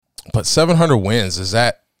but 700 wins, is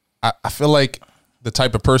that, I feel like the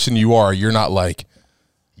type of person you are, you're not like,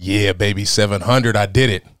 yeah, baby, 700, I did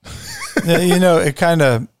it. It kind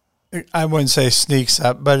of, I wouldn't say sneaks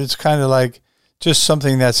up, but it's kind of like just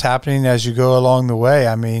something that's happening as you go along the way.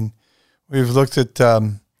 I mean, we've looked at,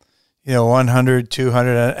 100,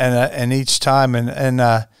 200, and each time,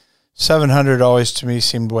 and 700 always to me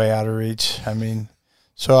seemed way out of reach. I mean,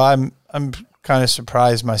 so I'm kind of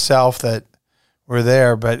surprised myself that we're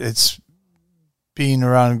there, but it's being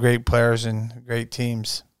around great players and great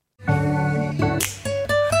teams.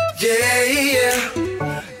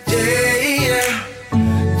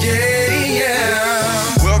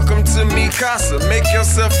 Welcome to Mi Casa, make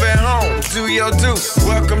yourself at home, do your do.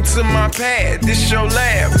 Welcome to my pad, this your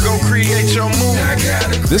lab, go create your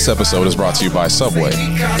move. This episode is brought to you by Subway.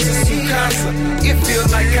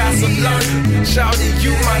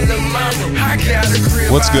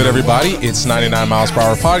 What's good, everybody? It's 99 Miles Per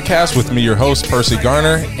Hour Podcast with me, your host, Percy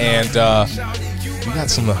Garner, and we got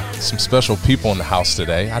some special people in the house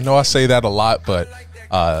today. I know I say that a lot, but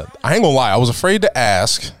I ain't gonna lie. I was afraid to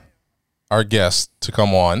ask our guests to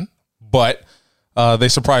come on, but they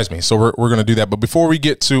surprised me, so we're going to do that. But before we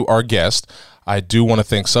get to our guest, I do want to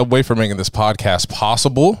thank Subway for making this podcast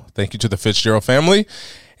possible. Thank you to the Fitzgerald family.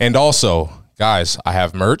 And also, guys, I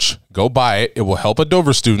have merch. Go buy it. It will help a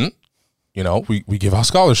Dover student. You know, we give out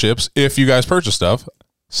scholarships if you guys purchase stuff.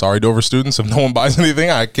 Sorry, Dover students, if no one buys anything,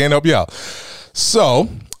 I can't help you out. So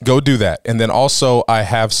go do that. And then also I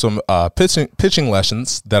have some pitching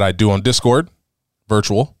lessons that I do on Discord,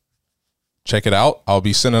 virtual. Check it out. I'll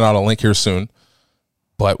be sending out a link here soon.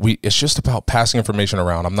 But it's just about passing information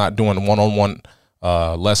around. I'm not doing one-on-one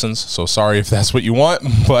lessons, so sorry if that's what you want,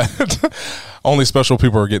 but only special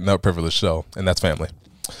people are getting that privilege, so, and that's family.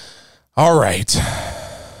 All right.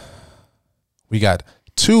 We got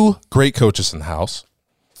two great coaches in the house.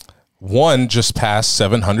 One just passed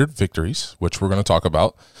 700 victories, which we're going to talk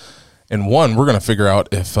about. And one, we're going to figure out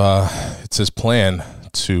if it's his plan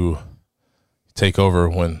to take over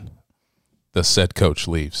when the said coach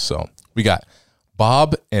leaves. So we got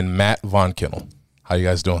Bob and Matt Von Kennel. How you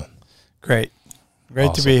guys doing? Great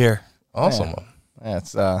awesome to be here. Awesome. Yeah,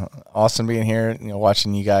 it's awesome being here.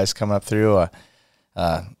 Watching you guys come up through.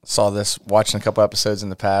 Saw this, watching a couple episodes in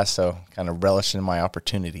the past, so kind of relishing my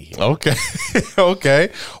opportunity here. Okay,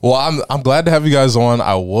 okay. Well, I'm glad to have you guys on.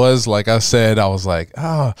 I was like, because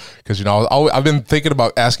I've been thinking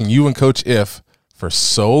about asking you and Coach If for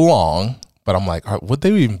so long. But I'm like, would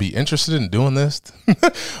they even be interested in doing this?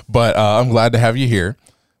 But I'm glad to have you here.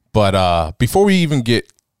 But before we even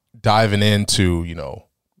get diving into,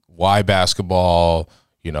 why basketball,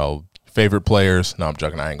 favorite players. No, I'm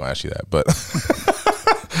joking. I ain't going to ask you that.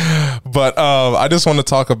 But I just want to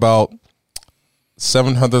talk about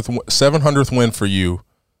 700th win for you.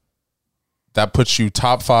 That puts you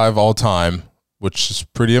top 5 all time, which is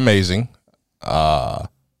pretty amazing.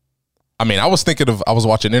 I was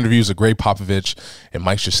watching interviews of Greg Popovich and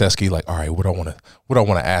Mike Krzyzewski, like, all right, what do I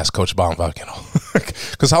want to ask Coach Bob Von Kennel?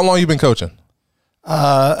 Because how long you been coaching?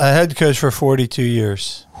 A head coach for 42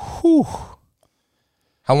 years. Whew.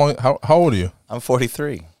 How long? How old are you? I'm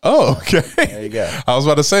 43. Oh, okay. There you go. I was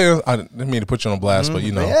about to say, I didn't mean to put you on blast, but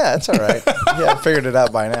Yeah, it's all right. Yeah, I figured it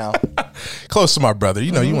out by now. Close to my brother.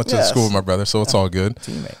 You went to school with my brother, so it's all good.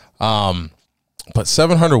 Teammate. But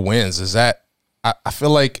 700 wins, is that, I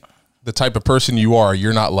feel like the type of person you are,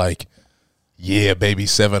 you're not like, yeah, baby,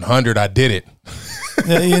 700, I did it.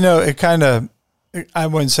 It kind of, I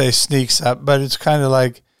wouldn't say sneaks up, but it's kind of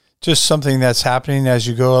like just something that's happening as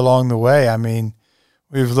you go along the way. I mean,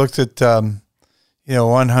 we've looked at,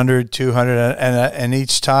 100, 200, and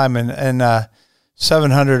each time, and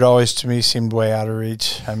 700 always to me seemed way out of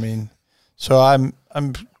reach. I mean, so I'm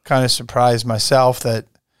kind of surprised myself that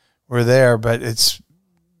we're there, but it's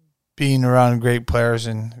being around great players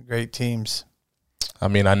and great teams. I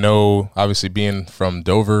mean, I know, obviously, being from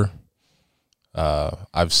Dover,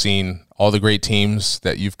 I've seen all the great teams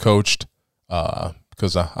that you've coached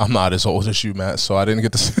because I'm not as old as you, Matt, so I didn't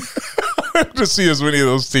get to see as many of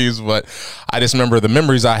those teams. But I just remember the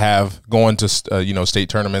memories I have going to, state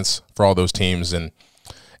tournaments for all those teams and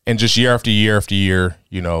just year after year after year,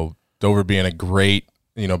 Dover being a great,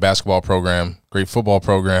 basketball program, great football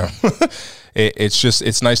program.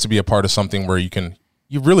 It's nice to be a part of something where you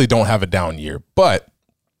really don't have a down year. But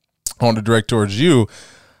I want to direct towards you.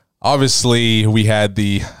 Obviously, we had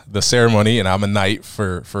the ceremony, and I'm a knight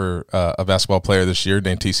for a basketball player this year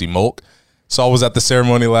named TC Molk. So I was at the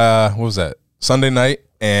ceremony Sunday night,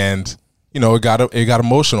 and it got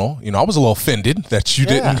emotional. I was a little offended that you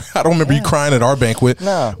didn't. I don't remember you crying at our banquet.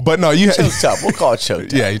 No, but no, you choked up. We'll call it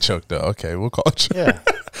choked up. Yeah, you choked up. Okay, we'll call it choked. Yeah.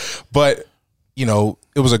 But you know,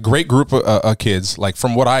 it was a great group of kids. Like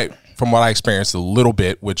from what I experienced a little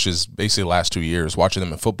bit, which is basically the last 2 years, watching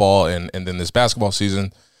them in football and then this basketball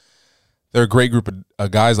season. They're a great group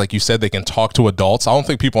of guys. Like you said, they can talk to adults. I don't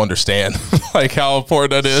think people understand like how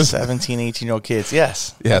important that is. 17, 18-year-old kids.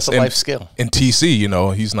 Yes. Yes. That's a life skill. And TC, you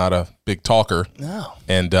know, he's not a big talker. No.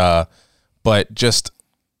 And, but just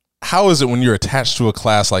how is it when you're attached to a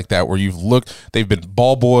class like that where they've been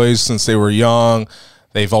ball boys since they were young.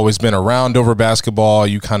 They've always been around over basketball.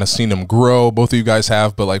 You kind of seen them grow. Both of you guys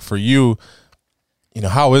have. But like for you, you know,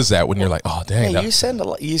 how is that when you're like, oh, dang. Yeah, you spend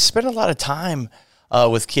a lot of time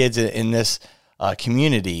with kids in this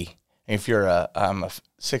community. If I'm a 6th,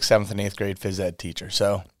 7th, and 8th grade phys ed teacher.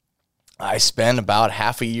 So I spend about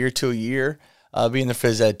half a year to a year being the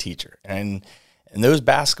phys ed teacher. And those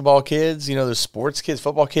basketball kids, you know, those sports kids,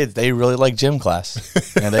 football kids, they really like gym class.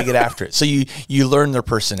 You know, they get after it. So you learn their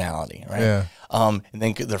personality, right? Yeah. And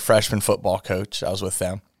then their freshman football coach, I was with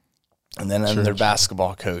them. And then their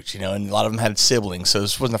basketball coach, you know, and a lot of them had siblings. So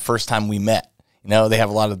this wasn't the first time we met. You know, they have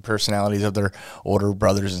a lot of the personalities of their older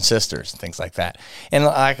brothers and sisters and things like that. And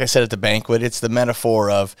like I said at the banquet, it's the metaphor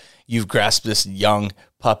of you've grasped this young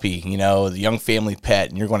puppy, you know, the young family pet,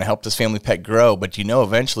 and you're going to help this family pet grow. But you know,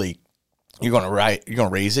 eventually you're going to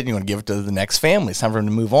raise it, and you're going to give it to the next family. It's time for them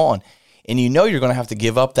to move on. And you know you're going to have to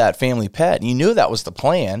give up that family pet. And you knew that was the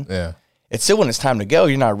plan. Yeah. It's still when it's time to go,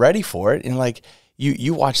 you're not ready for it. And like,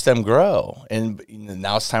 you watch them grow, and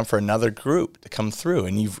now it's time for another group to come through,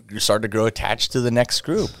 and you're starting to grow attached to the next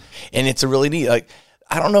group. And it's a really neat, like,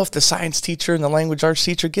 I don't know if the science teacher and the language arts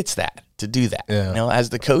teacher gets that, to do that. Yeah. You know,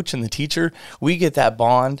 as the coach and the teacher, we get that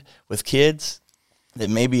bond with kids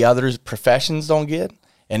that maybe other professions don't get.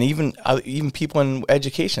 And even people in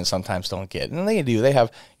education sometimes don't get. And they do. They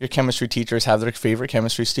have, your chemistry teachers have their favorite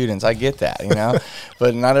chemistry students. I get that, you know.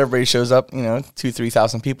 But not everybody shows up, you know,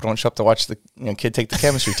 2,000-3,000 people don't show up to watch the kid take the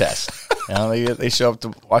chemistry test. You know, they show up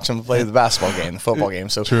to watch them play the basketball game, the football game.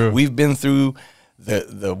 So True. We've been through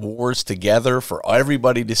the wars together for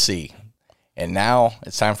everybody to see. And now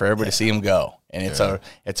it's time for everybody to see them go. And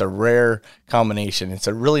it's a rare combination. It's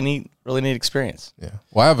a really neat experience. Yeah.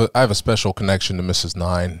 Well, I have a special connection to Mrs.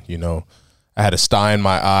 Nine. You know, I had a sty in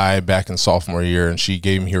my eye back in sophomore year, and she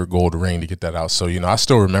gave me her gold ring to get that out. So, you know, I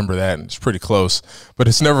still remember that, and it's pretty close, but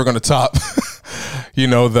it's never going to top, you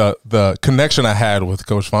know, the connection I had with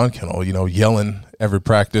Coach Von Kennel, you know, yelling every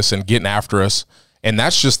practice and getting after us. And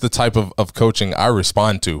that's just the type of coaching I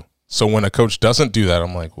respond to. So when a coach doesn't do that,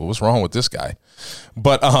 I'm like, well, what's wrong with this guy?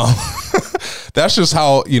 But that's just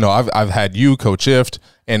how, you know, I've had you, Coach Ift,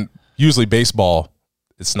 and usually baseball,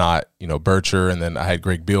 it's not, you know, Bircher, and then I had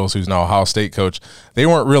Greg Beals, who's now Ohio State coach. They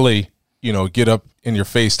weren't really, you know, get up in your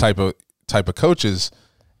face type of coaches.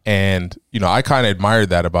 And, you know, I kind of admired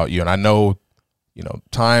that about you. And I know, you know,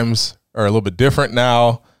 times are a little bit different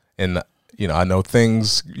now. And, you know, I know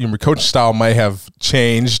things, your coaching style might have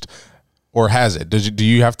changed, or has it? Do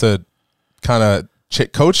you have to kind of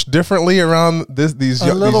coach differently around these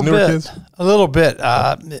newer kids? A little bit.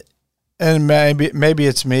 And maybe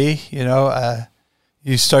it's me, you know,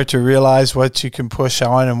 you start to realize what you can push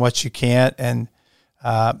on and what you can't. And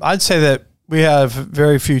I'd say that we have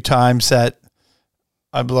very few times that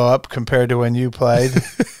I blow up compared to when you played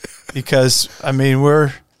because, I mean,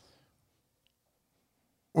 we're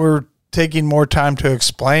taking more time to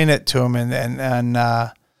explain it to them and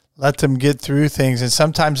let them get through things. And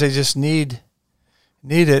sometimes they just need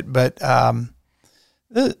it. But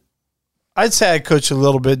I'd say I coach a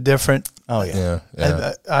little bit different. Oh, yeah.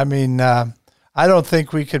 I mean, I don't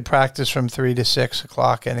think we could practice from 3 to 6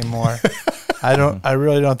 o'clock anymore. I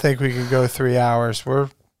really don't think we could go 3 hours. We're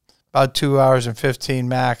about 2 hours and 15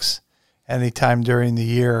 max anytime during the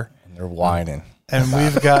year. And they're whining. And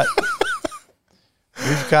we've got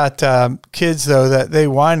kids though that they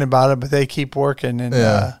whine about it, but they keep working. And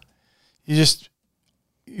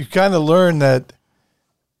you kind of learn that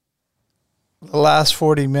the last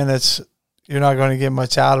 40 minutes you're not going to get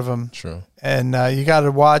much out of them. True. And you got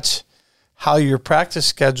to watch how your practice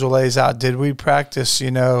schedule lays out. Did we practice,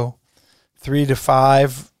 3 to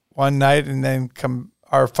 5 one night and then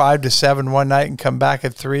or 5 to 7 one night and come back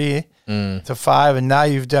at 3 to 5, and now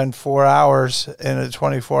you've done 4 hours in a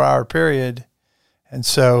 24-hour period, and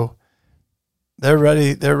so they're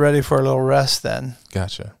ready for a little rest then.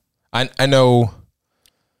 Gotcha. I know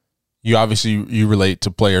you obviously you relate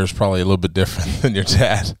to players probably a little bit different than your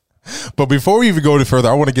dad. But before we even go any further,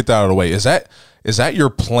 I want to get that out of the way. Is that your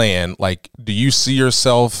plan? Like, do you see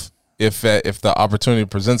yourself if the opportunity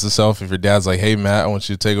presents itself, if your dad's like, hey, Matt, I want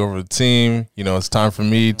you to take over the team, it's time for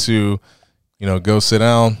me to, go sit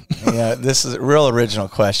down. Yeah, this is a real original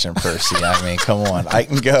question, Percy. I mean, come on. I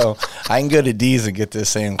can go to D's and get this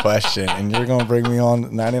same question, and you're going to bring me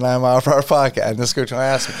on 99 Mile Per Hour podcast, and this coach will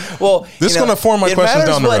ask me. Well, this is going to form my questions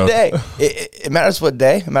down the road. It matters what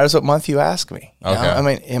day. It matters what month you ask me. You Okay. know? I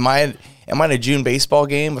mean, am I at a June baseball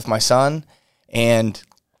game with my son, and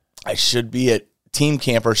I should be at team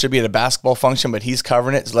camp or should be at a basketball function, but he's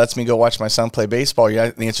covering it, so lets me go watch my son play baseball?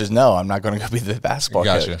 Yeah, the answer is no. I'm not going to go be the basketball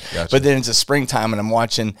coach. Gotcha. But then it's a springtime and I'm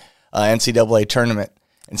watching NCAA tournament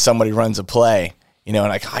and somebody runs a play, and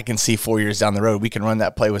I can see 4 years down the road we can run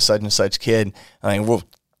that play with such and such kid. I mean,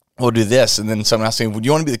 we'll do this, and then someone asks me, "Would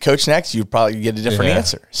you want to be the coach next?" You'd probably get a different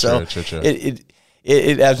answer. So Sure. It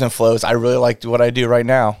ebbs and flows. I really like what I do right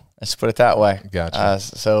now. Let's put it that way. Gotcha.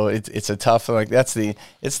 So it's a tough, it's the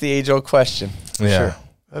age old question. Yeah. Sure.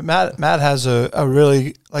 But Matt has a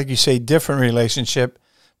really, like you say, different relationship,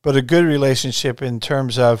 but a good relationship in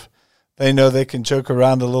terms of they know they can joke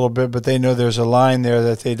around a little bit, but they know there's a line there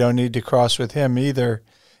that they don't need to cross with him either.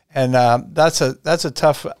 And that's a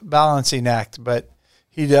tough balancing act, but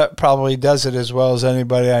he probably does it as well as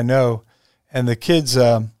anybody I know. And the kids,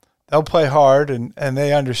 they'll play hard and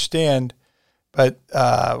they understand, but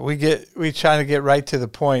we try to get right to the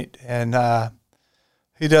point, and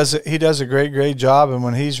he does a great job. And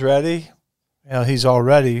when he's ready, he's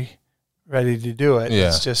already ready to do it. Yeah.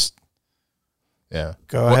 It's just go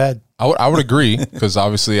Well, ahead. I would agree, because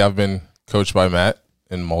obviously I've been coached by Matt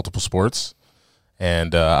in multiple sports,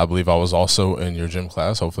 and I believe I was also in your gym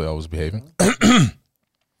class. Hopefully I was behaving.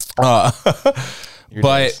 But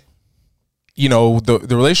the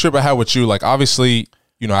relationship I had with you, like, obviously,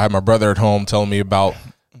 I had my brother at home telling me about,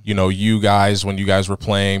 you guys when you guys were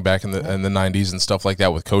playing back in the 90s and stuff like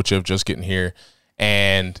that, with Coach Iv just getting here,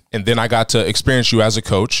 and then I got to experience you as a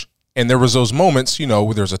coach, and there was those moments,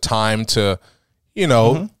 where there's a time to,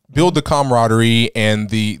 build the camaraderie and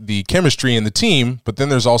the chemistry in the team, but then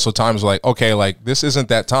there's also times like, okay, like, this isn't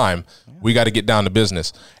that time. We got to get down to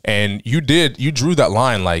business. And you drew that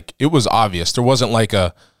line, like, it was obvious. There wasn't like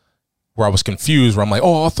where I was confused, where I'm like,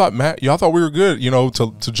 oh, I thought we were good,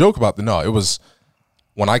 to joke about no, it was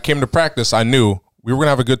when I came to practice, I knew we were going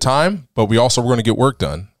to have a good time, but we also were going to get work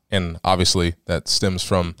done. And obviously that stems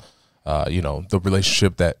from, the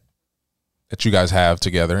relationship that you guys have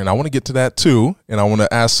together. And I want to get to that too. And I want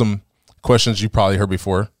to ask some questions you probably heard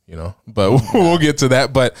before, but we'll get to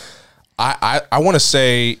that. But I want to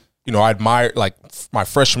say, I admire, like, my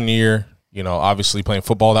freshman year, obviously playing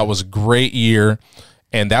football. That was a great year.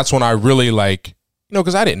 And that's when I really, like,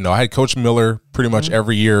 because I didn't know. I had Coach Miller pretty much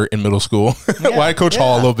every year in middle school. Well, I had Coach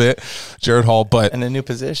Hall a little bit, Jared Hall, but in a new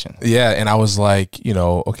position. Yeah, and I was like,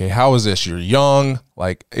 okay, how is this? You're young.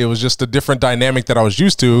 Like, it was just a different dynamic that I was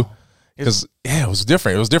used to, because it was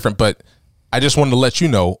different. It was different, but I just wanted to let you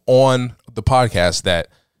know on the podcast that,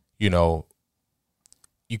 you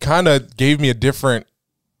kind of gave me a different,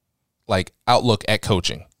 like, outlook at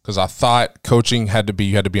coaching. Because I thought coaching you had to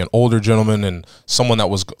be an older gentleman and someone that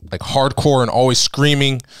was, like, hardcore and always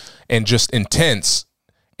screaming and just intense.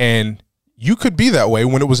 And you could be that way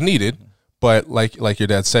when it was needed, but like your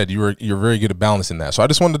dad said, you're very good at balancing that. So I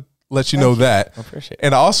just wanted to let you know that. I appreciate it.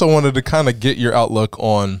 And I also wanted to kind of get your outlook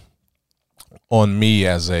on me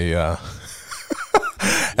as a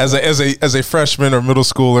as a freshman or middle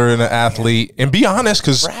schooler and an athlete, and be honest,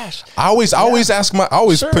 because I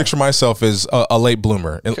always picture myself as a late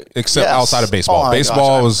bloomer, except outside of baseball.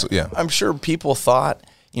 Baseball was I'm sure people thought,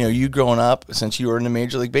 you growing up, since you were in the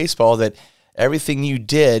Major League Baseball, that everything you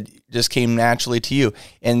did just came naturally to you,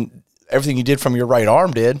 and everything you did from your right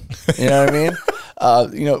arm did. You know what I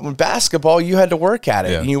mean? When basketball, you had to work at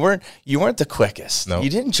it. Yeah. You weren't the quickest. No. You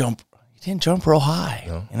didn't jump real high,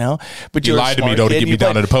 but you lied to me though to get me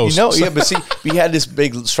down to the post. But see, you had this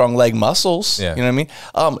big, strong leg muscles. Yeah. You know what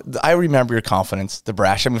I mean? I remember your confidence, the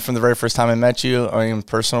brash. I mean, from the very first time I met you,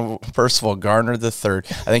 Percival Garner III.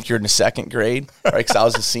 I think you're in the second grade, right? Because I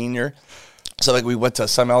was a senior. So, like, we went to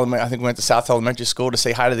South Elementary School to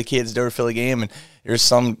say hi to the kids during a Philly game, and there's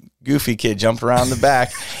some goofy kid jumped around the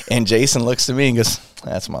back, and Jason looks to me and goes,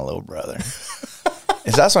 "That's my little brother."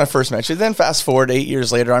 And so that's when I first met you. Then fast forward 8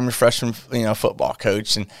 years later, I'm your freshman, football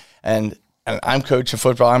coach, and I'm coaching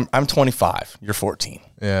football. I'm 25. You're 14.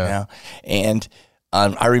 Yeah. And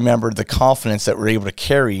I remember the confidence that we're able to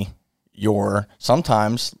carry your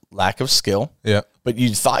sometimes lack of skill. Yeah. But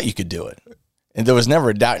you thought you could do it, and there was never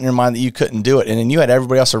a doubt in your mind that you couldn't do it. And then you had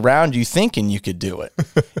everybody else around you thinking you could do it.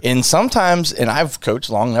 And sometimes, and I've coached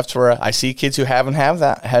long enough to where I see kids who had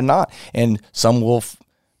not, and some will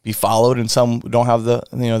be followed, and some don't have the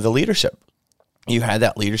leadership. You had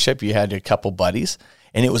that leadership. You had a couple buddies,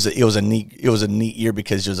 And it was a neat year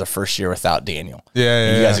because it was the first year without Daniel.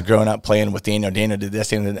 Yeah, you guys are growing up playing with Daniel. Daniel did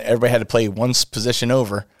this, and then everybody had to play one position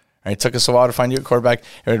over. Right? It took us a while to find you at quarterback.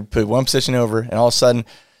 Everybody put one position over, and all of a sudden,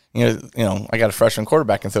 you know, I got a freshman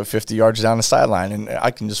quarterback and throw 50 yards down the sideline, and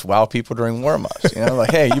I can just wow people during warm-ups. You know,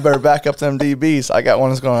 like, hey, you better back up them DBs. I got one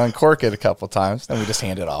that's going to uncork it a couple of times. Then we just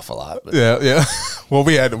hand it off a lot. But. Yeah. Well,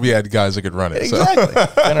 we had guys that could run it.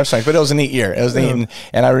 Exactly. So. But it was a neat year. It was neat,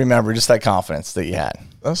 and I remember just that confidence that you had.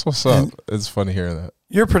 That's what's up. It's funny hearing that.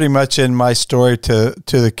 You're pretty much in my story to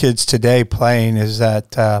the kids today playing is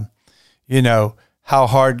that, you know, how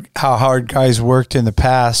hard guys worked in the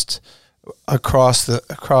past across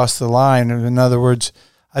the line. In other words,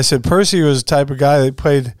 I said Percy was the type of guy that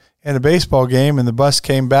played in a baseball game, and the bus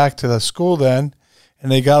came back to the school then,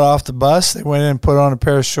 and they got off the bus, they went in and put on a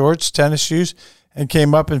pair of shorts, tennis shoes, and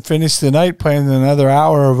came up and finished the night playing another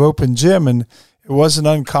hour of open gym. And it wasn't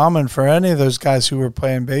uncommon for any of those guys who were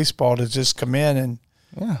playing baseball to just come in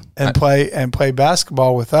and play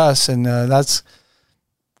basketball with us. And that's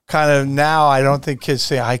kind of now I don't think kids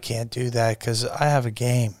say I can't do that because I have a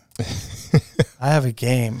game. I have a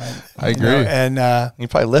game. I agree. And you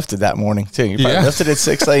probably lifted that morning too. You probably lifted at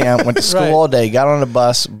 6 a.m., went to school all day, got on the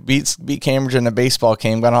bus, beat Cambridge in the baseball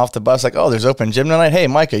game, got off the bus like, oh, there's open gym tonight. Hey,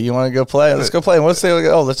 Micah, you want to go play? Let's go play. And let's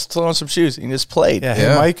throw on some shoes. And you just played.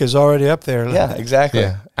 Yeah. Mike is already up there. Yeah, exactly.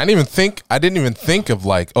 Yeah. I didn't even think of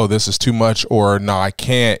like, oh, this is too much or no, I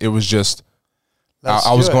can't. It was just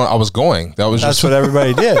I was going. That's what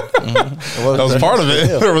everybody did. That was part of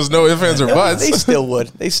it. There was no ifs, ands, or buts.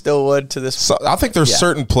 They still would to this. So I think there's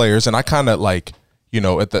certain players, and I kind of like, you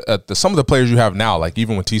know, at the some of the players you have now, like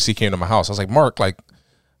even when TC came to my house, I was like, Mark, like,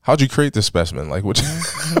 how'd you create this specimen? Like, would you?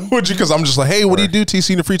 Because I'm just like, hey, what do you do,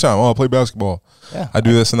 TC, in the free time? Oh, I play basketball. Yeah, I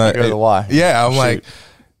do this and that. Go to the Y. Yeah, I'm like,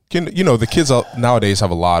 you know, the kids nowadays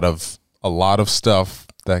have a lot of stuff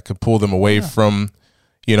that could pull them away from.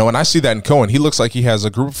 You know, and I see that in Cohen. He looks like he has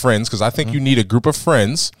a group of friends because I think you need a group of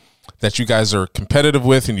friends that you guys are competitive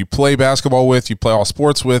with and you play basketball with, you play all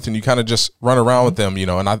sports with, and you kind of just run around with them, you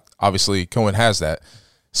know. And obviously Cohen has that.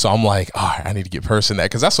 So I'm like, I need to get Person that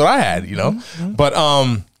because that's what I had, you know. But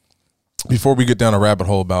before we get down a rabbit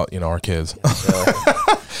hole about, you know, our kids,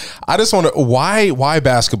 I just want to, why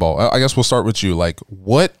basketball? I guess we'll start with you. Like,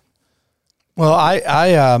 what? Well,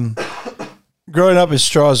 I growing up in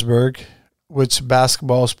Strasburg, which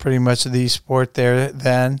basketball is pretty much the sport there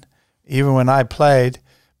then, even when I played.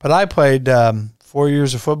 But I played 4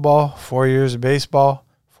 years of football, 4 years of baseball,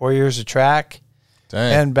 4 years of track,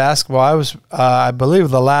 and basketball. I was, I believe,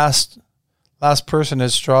 the last person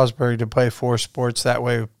at Strasburg to play 4 sports that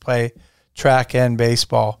way, play track and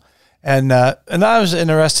baseball. And I was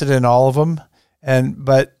interested in all of them,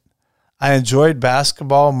 but I enjoyed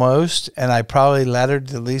basketball most, and I probably lettered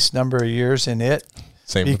the least number of years in it.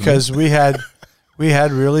 Same because we had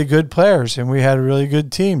really good players and we had really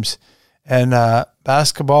good teams, and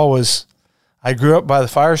basketball was. I grew up by the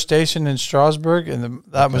fire station in Strasburg, and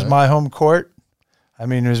that was my home court. I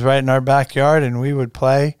mean, it was right in our backyard, and we would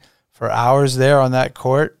play for hours there on that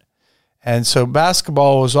court. And so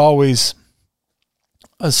basketball was always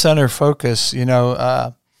a center focus. You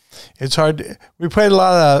know, it's hard. We played a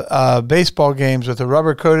lot of baseball games with a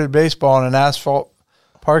rubber coated baseball on an asphalt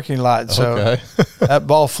parking lot, so that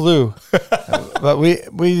ball flew. But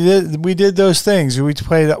we did those things. We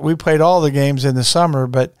played all the games in the summer,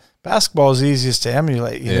 but basketball is easiest to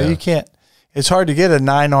emulate. You know, you can't. It's hard to get a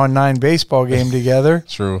 9-on-9 baseball game together.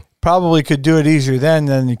 True. Probably could do it easier then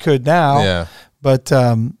than you could now. Yeah. But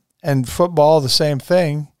and football the same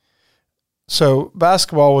thing. So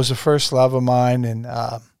basketball was the first love of mine, and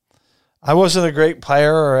I wasn't a great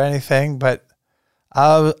player or anything, but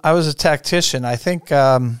I was a tactician. I think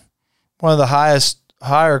one of the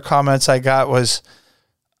higher comments I got was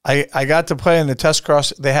I got to play in the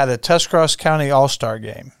Tuscarawas. They had a Tuscarawas County All-Star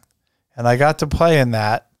game, and I got to play in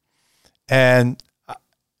that. And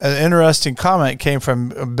an interesting comment came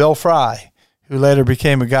from Bill Fry, who later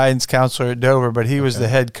became a guidance counselor at Dover, but he was the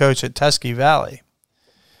head coach at Tusky Valley.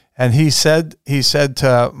 And he said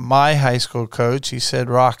to my high school coach, he said,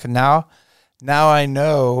 Rock, now I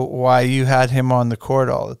know why you had him on the court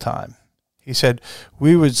all the time. He said,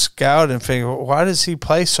 we would scout and figure, why does he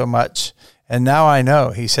play so much? And now I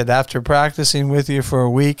know. He said, after practicing with you for a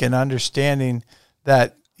week and understanding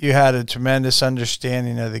that you had a tremendous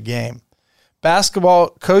understanding of the game. Basketball,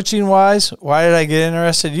 coaching-wise, why did I get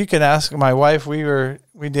interested? You can ask my wife. We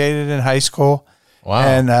dated in high school. Wow.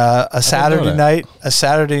 And a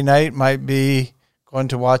Saturday night might be going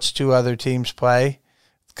to watch 2 other teams play,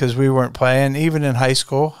 because we weren't playing, even in high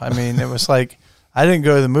school. I mean, it was like I didn't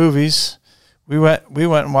go to the movies. we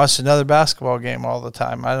went and watched another basketball game all the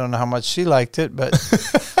time. I don't know how much she liked it, but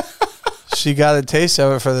she got a taste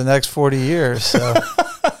of it for the next 40 years. So.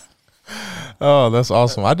 Oh, that's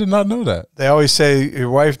awesome. I did not know that. They always say your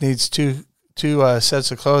wife needs two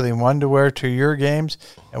sets of clothing, one to wear to your games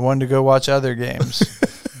and one to go watch other games.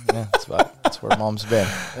 Yeah, that's where mom's been.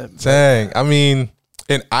 Dang. I mean,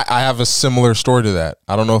 and I have a similar story to that.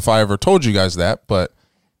 I don't know if I ever told you guys that, but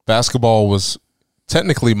basketball was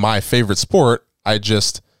technically my favorite sport. I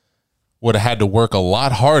just would have had to work a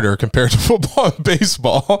lot harder compared to football and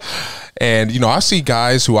baseball. And, you know, I see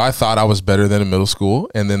guys who I thought I was better than in middle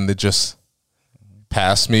school, and then they just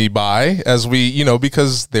passed me by as we, you know,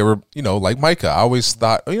 because they were, you know, like Micah. I always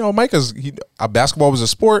thought, you know, basketball was a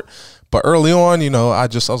sport, but early on, you know, I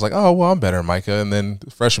was like, oh, well, I'm better than Micah. And then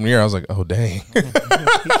freshman year, I was like, oh, dang. He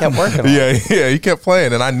kept working on it. Yeah, he kept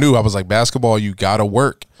playing. And I knew, I was like, basketball, you got to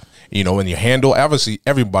work, you know, and you handle, obviously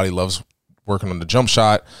everybody loves working on the jump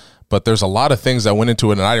shot, but there's a lot of things that went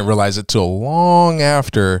into it, and I didn't realize it till long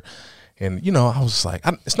after. And, you know, I was like,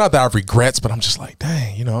 it's not that I have regrets, but I'm just like,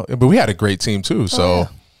 dang, you know. But we had a great team too, so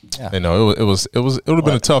you know, it would have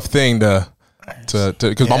been a tough thing to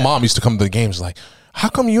because my mom used to come to the games like, how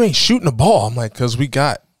come you ain't shooting the ball? I'm like, because we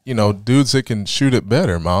got, you know, dudes that can shoot it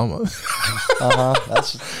better, mom.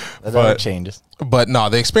 That changes. But no,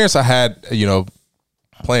 the experience I had, you know,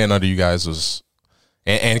 playing under you guys was,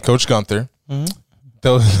 and Coach Gunther. Mm-hmm.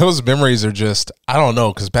 Those memories are just, I don't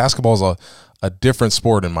know, because basketball is a different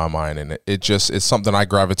sport in my mind, and it's something I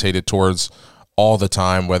gravitated towards all the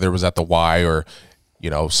time, whether it was at the Y or, you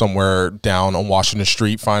know, somewhere down on Washington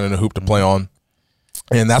Street finding a hoop to play on.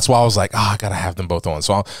 And that's why I was like, I gotta have them both on.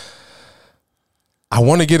 So I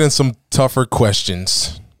want to get in some tougher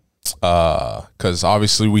questions, because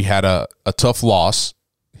obviously we had a tough loss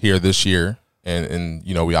here this year, and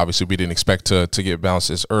you know, we didn't expect to get bounced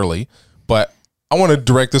this early, but I want to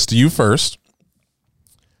direct this to you first.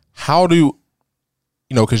 How do,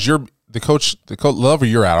 you know, because you're the coach level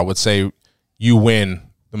you're at, I would say you win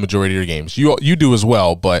the majority of your games. You do as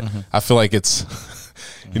well, but I feel like it's,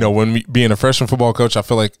 you know, being a freshman football coach, I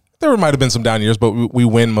feel like there might have been some down years, but we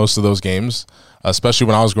win most of those games, especially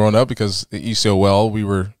when I was growing up, because at ECOL, we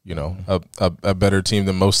were, you know, a better team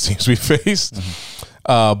than most teams we faced.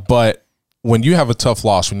 But when you have a tough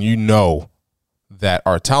loss, when you know that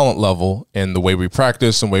our talent level and the way we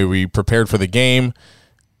practice and the way we prepared for the game,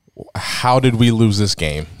 how did we lose this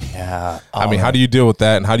game? Yeah. I mean, how do you deal with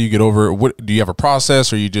that, and how do you get over it? What, do you have a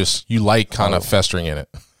process, or you like kind of festering in it?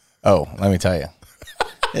 Oh, let me tell you.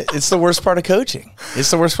 It's the worst part of coaching.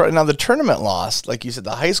 It's the worst part. Now, the tournament loss, like you said,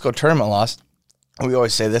 the high school tournament loss, we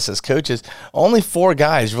always say this as coaches, only 4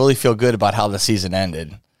 guys really feel good about how the season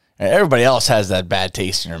ended. And everybody else has that bad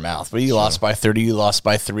taste in your mouth. But you lost by 30, you lost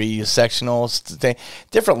by 3, sectionals,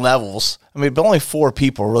 different levels. I mean, but only 4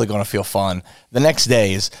 people are really going to feel fun. The next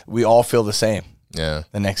day is we all feel the same. Yeah.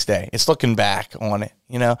 The next day. It's looking back on it,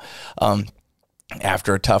 you know,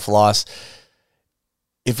 after a tough loss.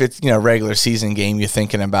 If it's, you know, a regular season game, you're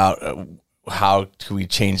thinking about how can we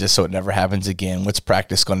change this so it never happens again? What's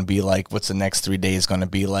practice going to be like? What's the next 3 days going to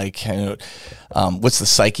be like? What's the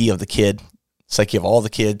psyche of the kid? Psyche of all the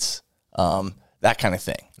kids, that kind of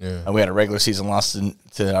thing. Yeah. We had a regular season loss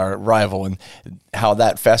to our rival, and how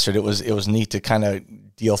that festered. It was neat to kind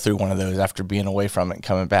of deal through one of those after being away from it and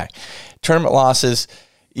coming back. Tournament losses,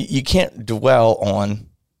 you can't dwell on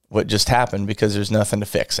what just happened because there's nothing to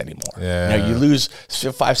fix anymore. Yeah. You know, you lose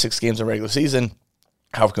 5-6 games in regular season.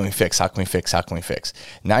 How can we fix? How can we fix? How can we fix?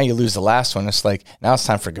 Now you lose the last one. It's like, now it's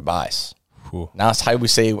time for goodbyes. Cool. Now it's how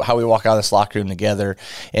we walk out of this locker room together,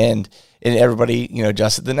 and everybody, you know,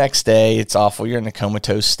 adjusted the next day. It's awful. You're in a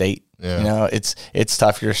comatose state. Yeah. You know, it's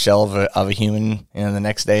tough. You're a shell of a human. You know, the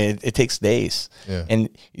next day it takes days. Yeah. And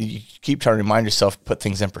you keep trying to remind yourself, put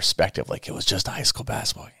things in perspective. Like, it was just a high school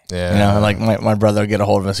basketball game. Yeah. You know, like my brother will get a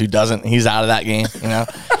hold of us who doesn't. He's out of that game. You know,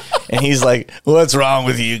 and he's like, "What's wrong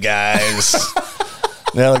with you guys?"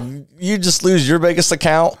 You know, you just lose your biggest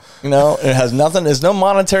account. You know, it has nothing. There's no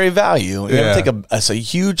monetary value. You take a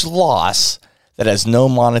huge loss that has no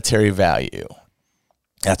monetary value.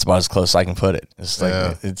 That's about as close as I can put it. It's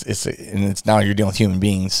like it's now you're dealing with human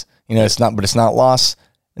beings. You know, it's not loss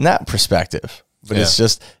in that perspective. But it's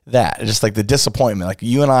just that. It's just like the disappointment. Like,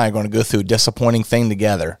 you and I are going to go through a disappointing thing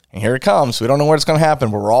together. And here it comes. We don't know where it's going to happen,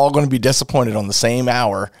 but we're all going to be disappointed on the same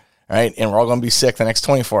hour, right? And we're all going to be sick the next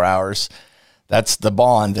 24 hours. That's the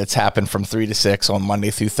bond that's happened from 3 to 6 on Monday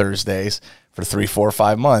through Thursdays for 3, 4,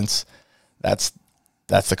 5 months. That's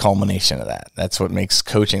that's the culmination of that. That's what makes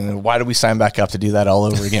coaching. And why do we sign back up to do that all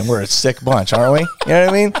over again? We're a sick bunch, aren't we? You know what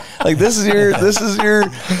I mean? Like this is your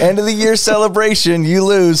end of the year celebration. You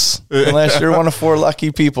lose unless you're one of 4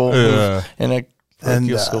 lucky people in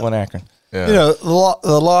a school in Akron. Yeah. You know,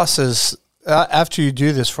 the losses, after you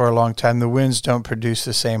do this for a long time, the wins don't produce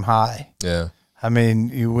the same high. Yeah. I mean,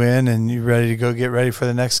 you win and you're ready to go get ready for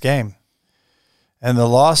the next game. And the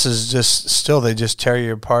losses they just tear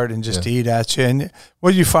you apart and just eat at you. And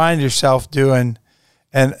what you find yourself doing,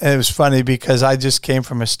 and it was funny because I just came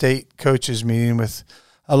from a state coaches meeting with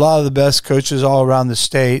a lot of the best coaches all around the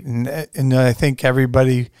state. And I think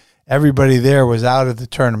everybody there was out of the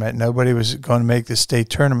tournament. Nobody was going to make the state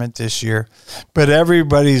tournament this year, but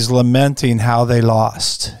everybody's lamenting how they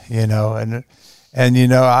lost, you know, and you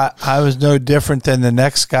know, I was no different than the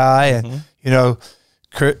next guy. And, you know,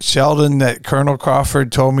 Sheldon, that Colonel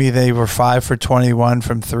Crawford told me they were 5 for 21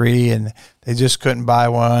 from 3 and they just couldn't buy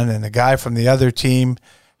one. And the guy from the other team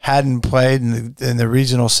hadn't played in the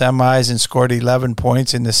regional semis and scored 11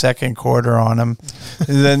 points in the second quarter on him.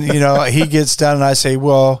 And then, you know, he gets done and I say,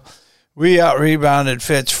 well, we out-rebounded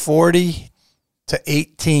Fitch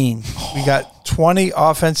 40-18. We got 20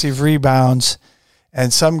 offensive rebounds,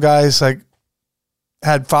 and some guys like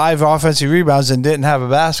had 5 offensive rebounds and didn't have a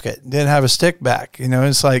basket, didn't have a stick back. You know,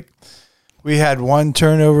 it's like we had 1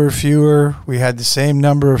 turnover fewer. We had the same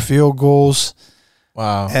number of field goals.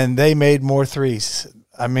 Wow. And they made more threes.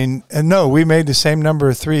 I mean, and no, we made the same number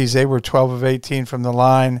of threes. They were 12 of 18 from the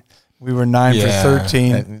line. We were 9 for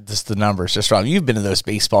 13. And just the numbers, just wrong. You've been to those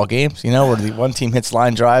baseball games, you know, where the one team hits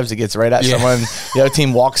line drives, it gets right at someone. The other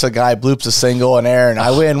team walks a guy, bloops a single in air, and I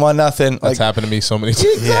win 1-0. That's happened to me so many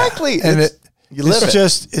times. Exactly. Yeah. And it's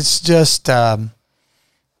just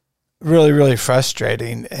really, really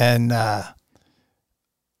frustrating. And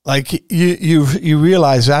like you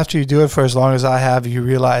realize after you do it for as long as I have, you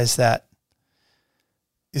realize that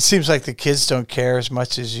it seems like the kids don't care as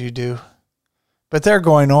much as you do. But they're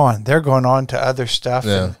going on. They're going on to other stuff,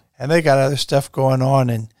 and they got other stuff going on,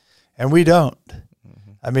 and we don't.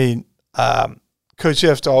 Mm-hmm. I mean, Coach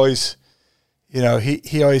Ift always, you know,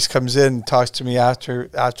 he always comes in and talks to me after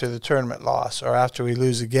the tournament loss or after we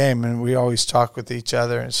lose a game, and we always talk with each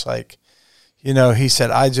other. And it's like, you know, he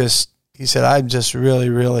said, I just really,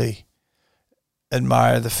 really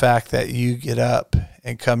admire the fact that you get up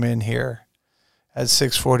and come in here at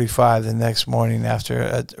 6:45 the next morning after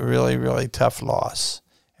a really, really tough loss,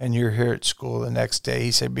 and you're here at school the next day.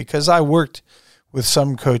 He said, because I worked with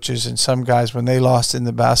some coaches and some guys when they lost in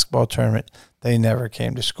the basketball tournament, they never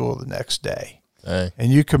came to school the next day. Hey.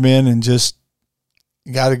 And you come in and just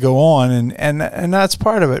got to go on, and that's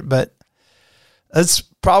part of it. But that's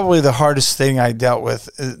probably the hardest thing I dealt with.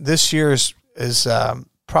 This year is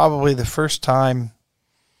probably the first time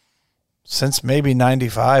since maybe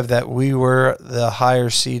 95 that we were the higher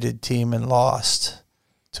seeded team and lost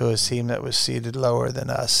to a team that was seeded lower than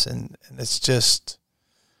us. And it's just,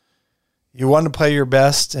 you want to play your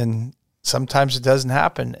best, and sometimes it doesn't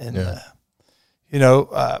happen. And, you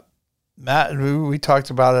know, Matt, we talked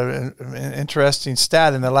about an interesting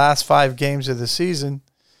stat. In the last 5 games of the season,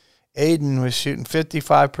 Aiden was shooting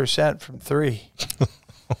 55% from 3. Oh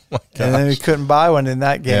my gosh. And then he couldn't buy one in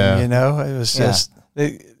that game, you know. It was just...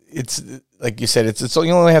 It's like you said, it's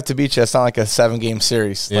you only have to beat you. It's not like a 7-game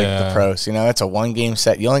series like the pros. You know, it's a 1-game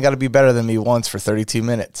set. You only got to be better than me once for 32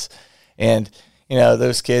 minutes. And, you know,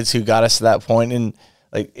 those kids who got us to that point, and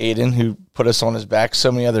like Aiden, who put us on his back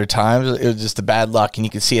so many other times, it was just a bad luck. And you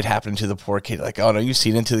could see it happening to the poor kid. Like, oh, no, you see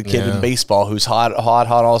it into the kid in baseball who's hot. All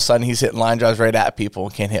of a sudden he's hitting line drives right at people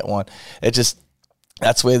and can't hit one. It just...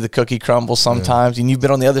 That's the way the cookie crumbles sometimes. And you've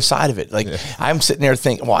been on the other side of it. Like, I'm sitting there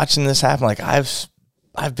watching this happen, like,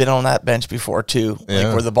 I've been on that bench before too, like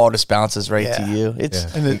where the ball just bounces right to you.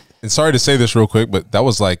 And sorry to say this real quick, but that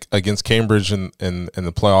was like against Cambridge in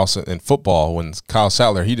the playoffs in football when Kyle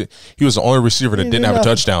Sattler, he was the only receiver that didn't have a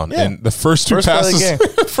touchdown. Yeah. And the first two passes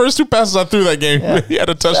I threw that game, he had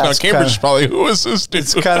a touchdown. That's Cambridge probably, who is this dude?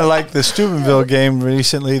 It's kind of like the Steubenville game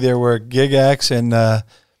recently. There were Gigax and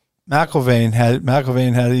McIlvain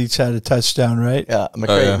had each had a touchdown, right? Yeah,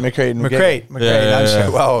 McCray. I'm sorry.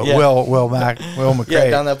 Will McCray. Yeah,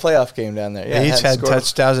 down that playoff game down there. Yeah, they each had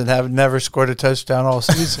touchdowns and have never scored a touchdown all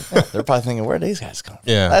season. They're probably thinking, where do these guys come from?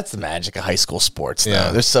 Yeah, that's the magic of high school sports.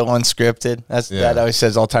 Though. They're so unscripted. That always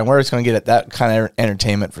says all the time. We're just going to get that kind of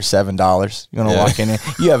entertainment for $7. You're going to walk in there.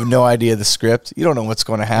 You have no idea the script. You don't know what's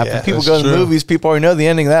going to happen. Yeah, people go to the movies. People already know the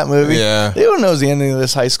ending of that movie. Yeah, they don't know the ending of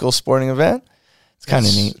this high school sporting event. It's kind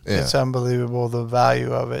of neat. Yeah. It's unbelievable, the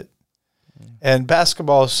value of it. And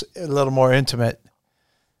basketball's a little more intimate.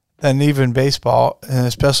 than even baseball, and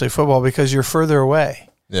especially football, because you're further away.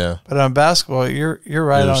 Yeah. But on basketball, you're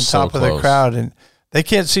right You're on so top of the close. crowd, and they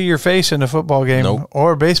can't see your face in a football game Nope.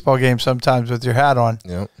 or a baseball game sometimes with your hat on.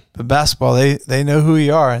 Yep. But basketball, they know who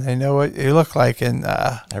you are and they know what you look like, and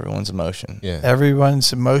Everyone's emotion. Yeah.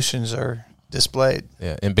 everyone's emotions are displayed.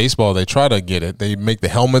 Yeah. In baseball, they try to get it. They make the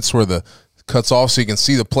helmets where the cuts off so you can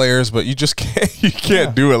see the players, but you just can't. You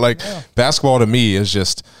can't do it. Like basketball to me is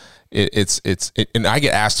just it's and I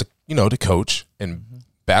get asked to coach, and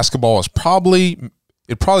basketball is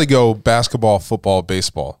it'd probably go basketball, football,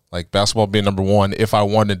 baseball. Like basketball being number one if I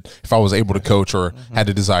was able to coach or had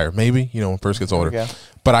a desire. Maybe, when a person gets older. Yeah.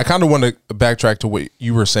 But I kind of want to backtrack to what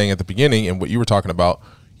you were saying at the beginning and what you were talking about,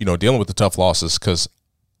 dealing with the tough losses, because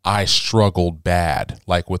I struggled bad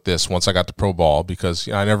like with this once I got to pro ball, because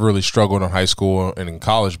I never really struggled in high school and in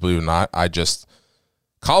college, believe it or not.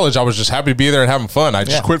 College, I was just happy to be there and having fun. I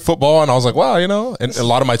just quit football, and I was like, wow, and a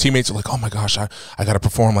lot of my teammates are like, oh my gosh, I got to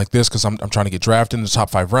perform like this because I'm trying to get drafted in the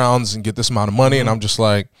top 5 rounds and get this amount of money. And I'm just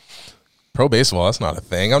like, pro baseball, that's not a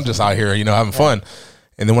thing. I'm just out here, having fun.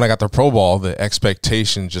 And then when I got to pro ball, the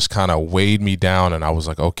expectation just kind of weighed me down, and I was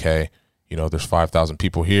like, okay, there's 5,000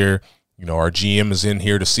 people here. Our GM is in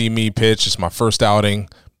here to see me pitch. It's my first outing.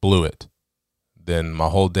 Blew it. Then my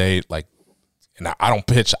whole day, and I don't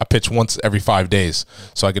pitch. I pitch once every 5 days,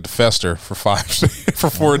 so I get to fester for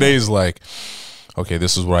 4 days. Like, okay,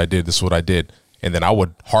 this is what I did. This is what I did, and then I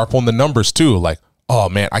would harp on the numbers too. Like, oh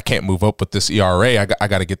man, I can't move up with this ERA. I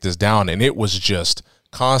got to get this down, and it was just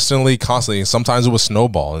constantly. And sometimes it was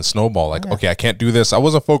snowball. Like, okay, I can't do this. I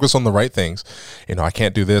wasn't focused on the right things. I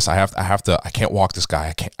can't do this. I can't walk this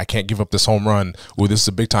guy. I can't give up this home run. Ooh, this is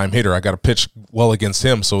a big time hitter. I got to pitch well against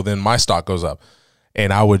him, so then my stock goes up.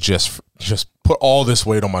 And I would just put all this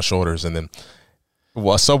weight on my shoulders. And then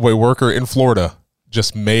a Subway worker in Florida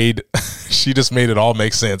just made it all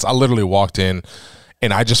make sense. I literally walked in,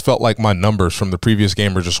 and I just felt like my numbers from the previous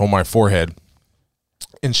game were just on my forehead.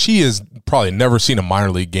 And she has probably never seen a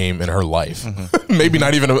minor league game in her life, maybe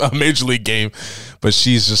not even a major league game. But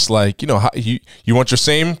she's just like, you want your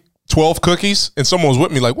same 12 cookies? And someone was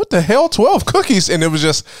with me like, what the hell, 12 cookies? And it was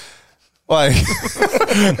just like,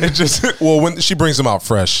 when she brings them out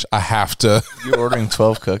fresh, I have to. You're ordering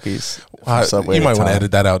 12 cookies from Subway. You might want to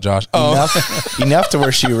edit that out, Josh. Enough to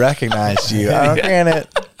where she recognized you. I don't grant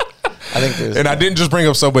it. I think there's. And I didn't just bring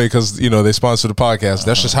up Subway because they sponsored the podcast.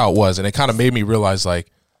 That's just how it was, and it kind of made me realize,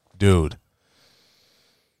 like, dude,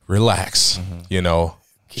 relax.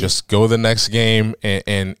 Just go the next game,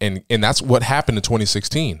 and that's what happened in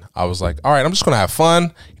 2016. I was like, all right, I'm just gonna have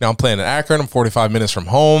fun. I'm playing in Akron. I'm 45 minutes from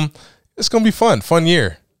home. It's gonna be fun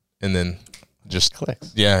year. And then just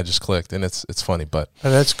clicks. Yeah, it just clicked, and it's funny, but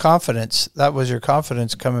that's confidence. That was your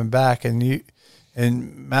confidence coming back, and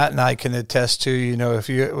Matt and I can attest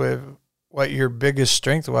to, what your biggest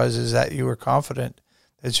strength was is that you were confident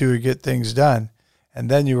that you would get things done, and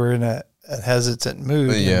then you were in a hesitant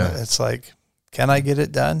mood. Yeah, it's like, can I get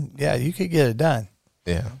it done? Yeah, you could get it done.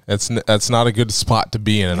 Yeah, that's not a good spot to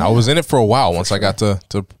be in. And I was in it for a while once I got to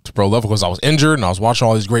pro level, because I was injured and I was watching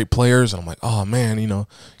all these great players, and I'm like, oh man,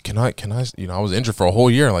 can I I was injured for a whole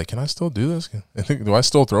year. Like, can I still do this? Do I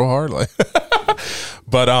still throw hard? Like,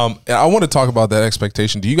 but I want to talk about that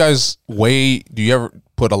expectation. Do you guys do you ever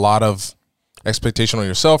put a lot of expectation on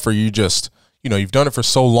yourself, or you just, you've done it for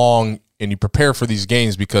so long and you prepare for these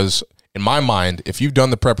games? Because in my mind, if you've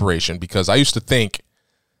done the preparation, because I used to think,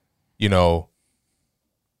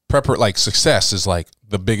 success is like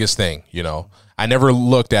the biggest thing. I never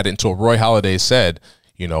looked at it until Roy Halladay said,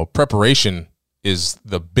 preparation is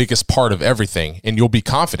the biggest part of everything, and you'll be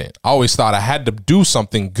confident. I always thought I had to do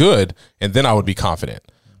something good and then I would be confident.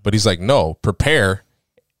 But he's like, no, prepare,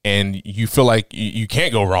 and you feel like you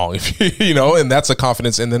can't go wrong if and that's a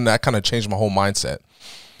confidence. And then that kind of changed my whole mindset.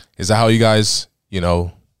 Is that how you guys,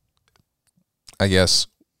 I guess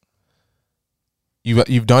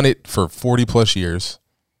you've done it for 40 plus years.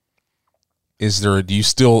 Do you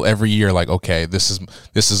still every year like, okay, this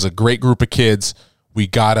is a great group of kids, we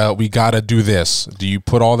gotta do this? Do you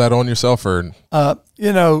put all that on yourself, or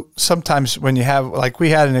sometimes when you have, like, we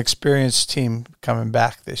had an experienced team coming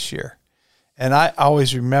back this year, and I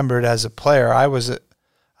always remembered as a player, I was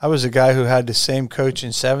a guy who had the same coach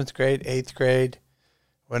in 7th grade, 8th grade.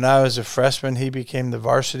 When I was a freshman, he became the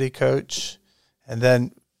varsity coach, and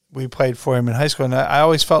then we played for him in high school. And I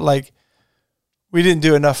always felt like we didn't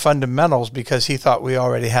do enough fundamentals because he thought we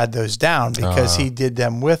already had those down because he did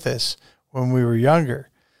them with us when we were younger.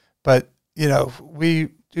 But, we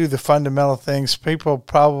do the fundamental things. People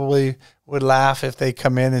probably would laugh if they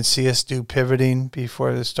come in and see us do pivoting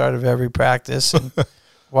before the start of every practice. And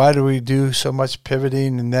why do we do so much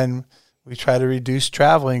pivoting? And then we try to reduce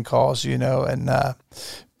traveling calls, and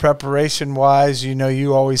preparation wise,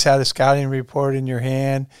 you always had a scouting report in your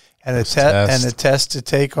hand and a test to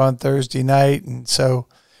take on Thursday night. And so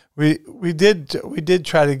we did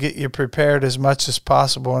try to get you prepared as much as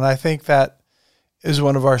possible. And I think that is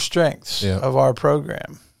one of our strengths of our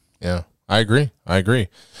program. Yeah, I agree. Okay.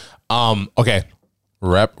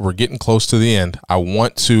 We're getting close to the end. I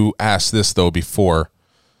want to ask this though before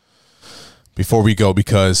we go,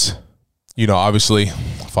 because obviously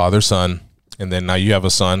father, son, and then now you have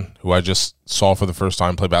a son who I just saw for the first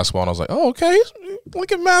time play basketball, and I was like, oh, okay,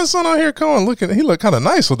 look at Matt's son out here coming. He looked kind of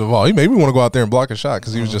nice with the ball. He made me want to go out there and block a shot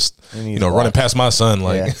because he was just running past my son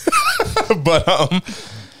But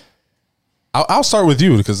I'll start with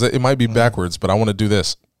you because it might be backwards, but I want to do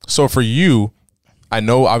this. So for you, I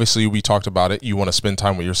know obviously we talked about it. You want to spend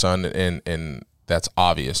time with your son, and that's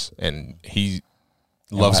obvious. And he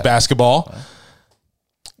loves basketball.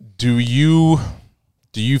 Do you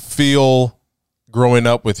feel growing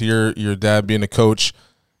up with your dad being a coach,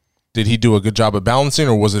 did he do a good job of balancing,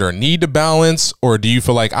 or was there a need to balance, or do you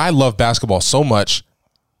feel like I love basketball so much?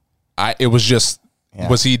 It was just,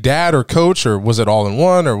 was he dad or coach, or was it all in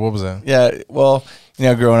one, or what was that? Yeah, well,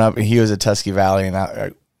 growing up, he was at Tusky Valley,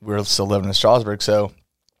 and we were still living in Strasburg, so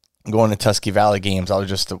going to Tusky Valley games, I was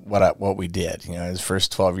just what we did. His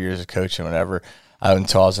first 12 years of coaching, whatever,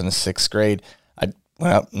 until I was in the 6th grade, I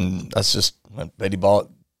went up and that's just went Betty ball at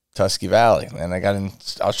Tusky Valley, and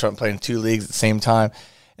I was trying to play in 2 leagues at the same time,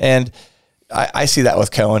 and I see that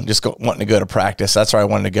with Cohen, just wanting to go to practice. That's where I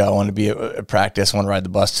wanted to go. I wanted to be at practice. I wanted to ride the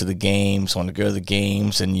bus to the games. I wanted to go to the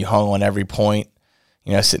games, and you hung on every point.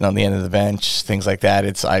 Sitting on the end of the bench, things like that.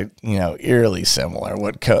 It's eerily similar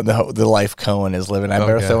what the life Cohen is living. I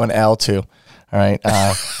better throw an L too. All right,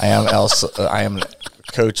 I am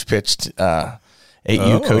coach pitched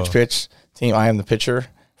 8U coach pitch team. I am the pitcher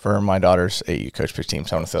for my daughter's 8U coach pitch team.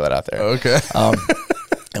 So I want to throw that out there. Okay.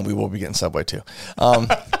 And we will be getting Subway too.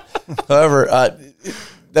 However,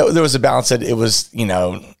 there was a balance that it was,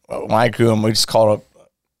 when I grew him, we just called up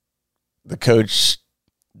the coach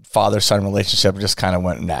father-son relationship just kind of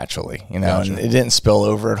went naturally, Gotcha. And it didn't spill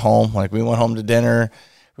over at home. Like we went home to dinner,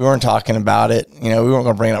 we weren't talking about it. We weren't going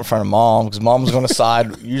to bring it up in front of mom because mom was going to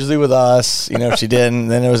side usually with us. If she didn't,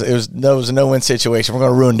 then it was a no-win situation. We're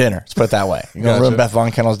going to ruin dinner. Let's put it that way. You're going to ruin Beth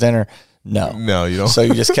Von Kennel's dinner. No, you don't. So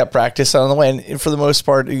you just kept practicing on the way. And for the most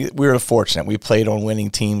part, we were fortunate. We played on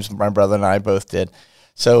winning teams. My brother and I both did.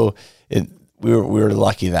 So we were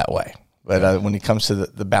lucky that way. But when it comes to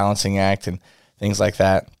the balancing act and things like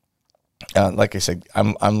that, like I said,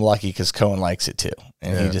 I'm lucky because Cohen likes it too,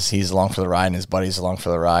 and he's along for the ride, and his buddy's along for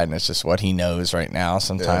the ride, and it's just what he knows right now.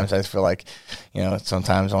 Sometimes I feel like,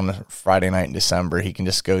 sometimes on a Friday night in December, he can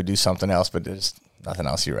just go do something else, but there's nothing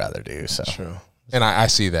else you'd rather do. So true. And I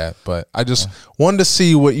see that, but I just wanted to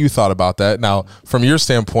see what you thought about that. Now, from your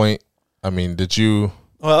standpoint, did you?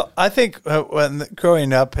 Well, I think when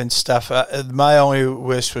growing up and stuff, my only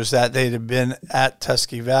wish was that they'd have been at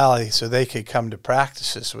Tusky Valley so they could come to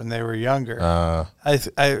practices when they were younger.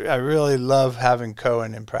 I really love having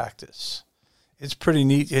Cohen in practice. It's pretty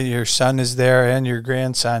neat. Your son is there and your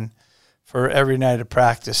grandson for every night of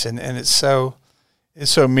practice, and it's so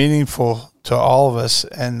meaningful to all of us.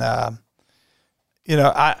 And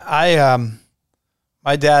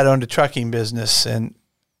my dad owned a trucking business, and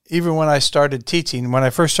even when I first started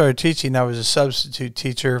teaching, I was a substitute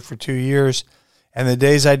teacher for 2 years. And the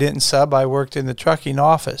days I didn't sub, I worked in the trucking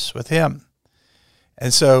office with him.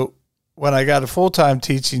 And so when I got a full-time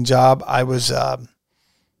teaching job, I was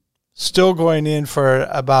still going in for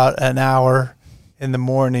about an hour in the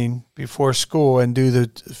morning before school and do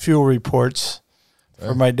the fuel reports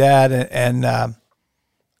for my dad.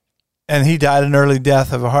 And he died an early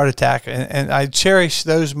death of a heart attack. And I cherish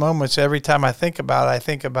those moments every time I think about it. I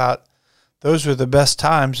think about those were the best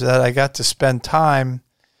times that I got to spend time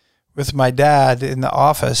with my dad in the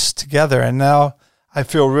office together. And now I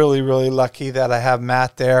feel really, really lucky that I have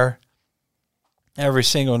Matt there every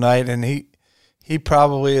single night. And he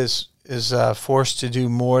probably is forced to do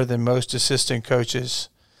more than most assistant coaches,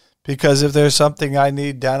 because if there's something I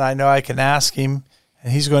need done, I know I can ask him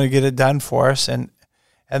and he's going to get it done for us.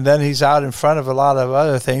 And then he's out in front of a lot of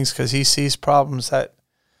other things because he sees problems that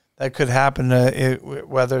could happen,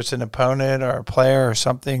 whether it's an opponent or a player or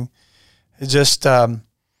something. It's just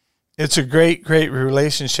it's a great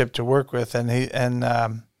relationship to work with, and it's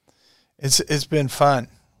been fun.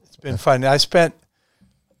 It's been fun. I spent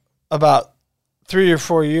about 3 or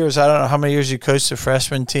 4 years. I don't know how many years you coached the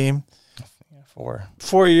freshman team.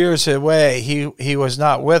 4 years away. He was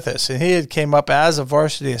not with us, and he had came up as a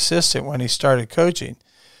varsity assistant when he started coaching.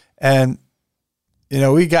 And,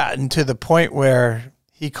 we gotten to the point where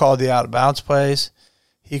he called the out-of-bounds plays.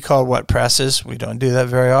 He called presses. We don't do that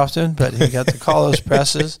very often, but he got to call those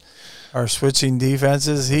presses or switching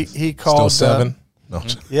defenses. He called Still 7. No.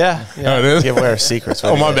 Yeah. Oh, it is? Give away our secrets.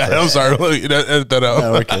 Oh, my bad. I'm sorry. Look, that out.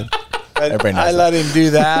 No, we're good. I let him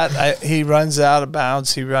do that. He runs out of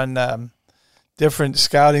bounds. He run different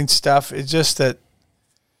scouting stuff. It's just that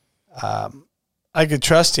I could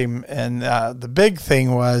trust him. And the big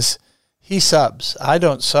thing was he subs. I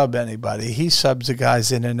don't sub anybody. He subs the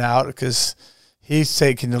guys in and out because he's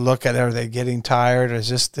taking a look at, are they getting tired or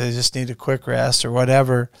they just need a quick rest or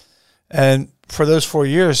whatever. And for those 4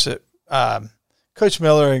 years, Coach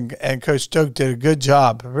Miller and Coach Doak did a good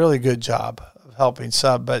job, a really good job of helping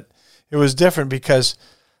sub. But it was different because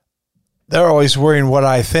they're always worrying what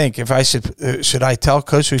I think. If I should I tell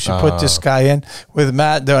Coach we should put this guy in? With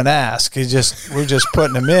Matt, don't ask. We're just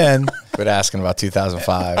putting him in. Quit asking about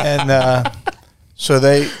 2005. And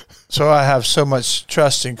so I have so much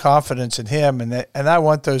trust and confidence in him, and I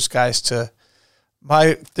want those guys to.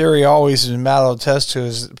 My theory always, and Matt will attest to,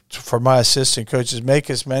 is for my assistant coaches,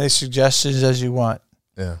 make as many suggestions as you want.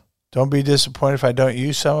 Yeah. Don't be disappointed if I don't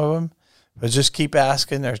use some of them, but just keep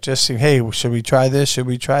asking or just saying, hey, should we try this? Should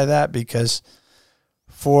we try that? Because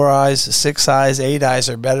 4 eyes, 6 eyes, 8 eyes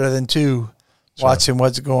are better than 2 watching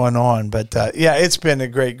what's going on. But, it's been a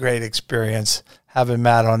great, great experience having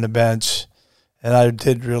Matt on the bench, and I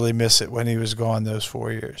did really miss it when he was gone those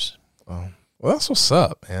 4 years. Well, that's what's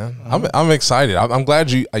up, man. I'm excited. I'm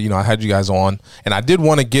glad I had you guys on, and I did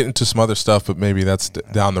want to get into some other stuff, but maybe that's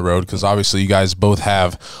down the road because obviously you guys both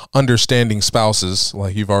have understanding spouses,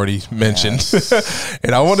 like you've already mentioned,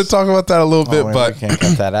 and I want to talk about that a little bit. But we can't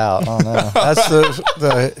cut that out. Oh no,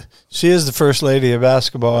 that's she is the first lady of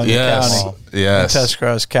basketball in the county. Yes, in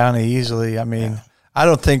Tuscarawas County easily. I mean, I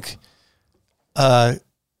don't think.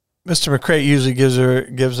 Mr. McCrate usually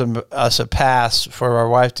gives us a pass for our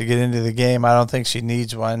wife to get into the game. I don't think she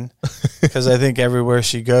needs one because I think everywhere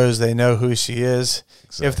she goes, they know who she is.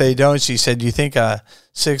 Exactly. If they don't, she said, "Do you think a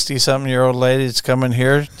 60-something-year-old lady that's coming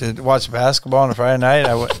here to watch basketball on a Friday night,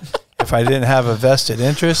 if I didn't have a vested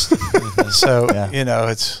interest?" So,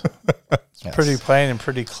 it's pretty plain and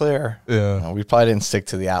pretty clear. Yeah. We probably didn't stick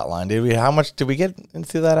to the outline, did we? How much did we get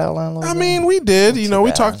into that outline? I mean, we did.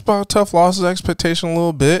 We talked about tough losses, expectation a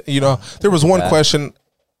little bit. There was one question,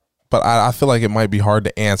 but I feel like it might be hard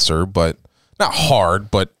to answer, but not hard,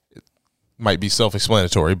 but it might be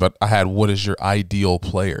self-explanatory. But I had, what is your ideal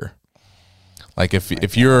player? Like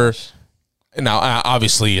if you're... Now,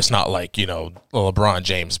 obviously, it's not like, LeBron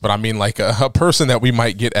James, but I mean like a person that we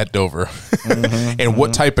might get at Dover. And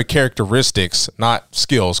what type of characteristics, not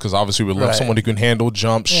skills, because obviously we love someone who can handle,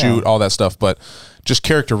 jump, shoot, all that stuff, but just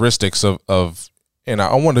characteristics of and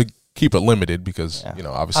I want to keep it limited because,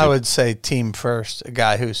 obviously. I would say team first. A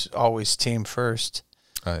guy who's always team first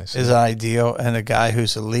is ideal, and a guy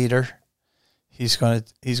who's a leader. He's going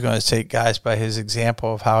to take guys by his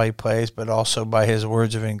example of how he plays, but also by his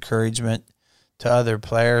words of encouragement to other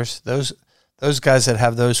players. Those guys that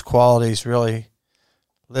have those qualities really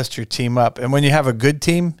lift your team up. And when you have a good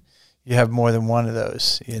team, you have more than one of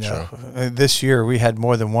those. Sure. This year we had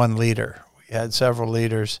more than one leader. We had several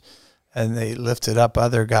leaders, and they lifted up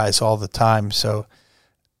other guys all the time. So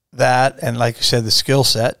that, and like you said, the skill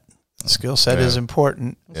set. The skill set is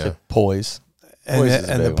important. Yeah. Poise. And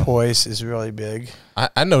the poise is really big.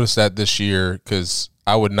 I noticed that this year because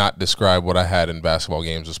I would not describe what I had in basketball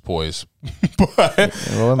games as poise. But a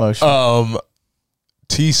little emotional.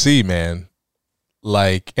 TC, man,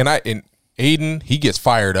 like, and Aiden, he gets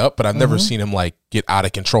fired up, but I've never seen him like get out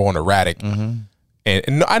of control and erratic.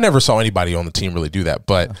 And I never saw anybody on the team really do that.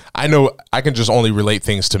 But I know I can just only relate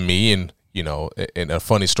things to me. And in a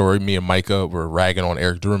funny story, me and Micah were ragging on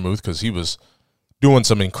Eric Durmuth because he was doing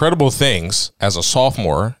some incredible things as a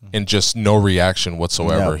sophomore and just no reaction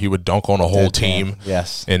whatsoever. He would dunk on a whole team.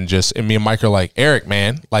 Yes. And me and Mike are like, Eric,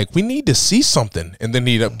 man, like we need to see something. And then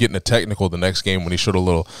he ended up getting a technical the next game when he showed a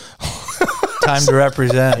little time to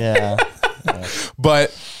represent. Yeah.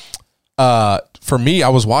 But for me, I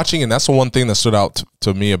was watching, and that's the one thing that stood out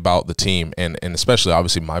to me about the team. And especially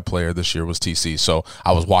obviously my player this year was TC. So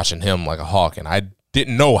I was watching him like a hawk, and I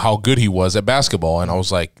didn't know how good he was at basketball. And I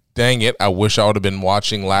was like, dang it, I wish I would have been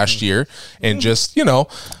watching last year and just,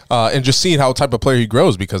 and just seeing how type of player he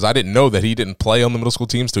grows, because I didn't know that he didn't play on the middle school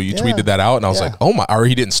teams till you tweeted that out. And I was like, oh my, or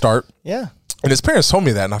he didn't start. Yeah. And his parents told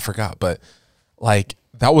me that and I forgot. But like,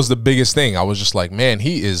 that was the biggest thing. I was just like, man,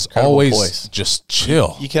 he is always just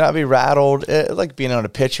chill. You cannot be rattled. Like being on a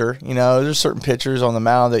pitcher, there's certain pitchers on the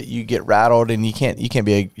mound that you get rattled and you can't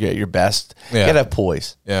be your best. You got to have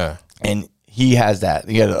poise. Yeah. And he has that.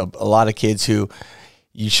 You got a lot of kids who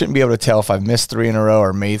you shouldn't be able to tell if I've missed 3 in a row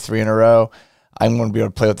or made 3 in a row. I'm going to be able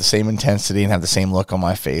to play with the same intensity and have the same look on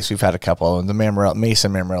my face. We've had a couple of them.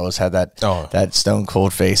 Mason Mammarello's had that stone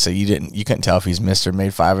cold face, so you couldn't tell if he's missed or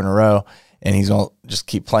made 5 in a row, and he's going to just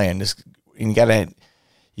keep playing.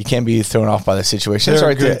 You can't be thrown off by the situation. They're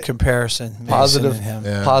a good comparison.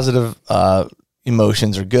 Positive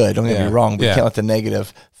emotions are good. Don't get me wrong, but you can't let the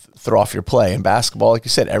negative throw off your play. In basketball, like you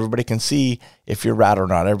said, everybody can see if you're rattled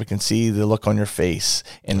or not. Everybody can see the look on your face,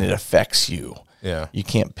 and it affects you. Yeah, you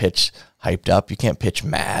can't pitch hyped up. You can't pitch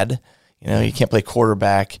mad. You can't play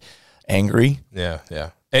quarterback angry. Yeah.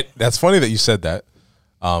 That's funny that you said that,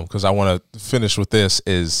 because I want to finish with this.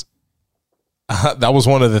 Is that was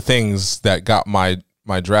one of the things that got my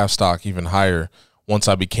draft stock even higher once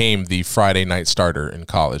I became the Friday night starter in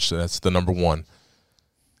college. So that's the number 1.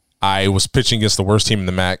 I was pitching against the worst team in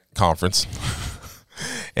the MAC conference,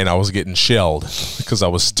 and I was getting shelled because I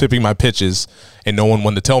was tipping my pitches, and no one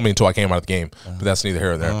wanted to tell me until I came out of the game. But that's neither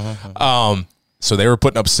here nor there. So they were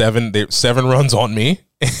putting up 7 runs on me,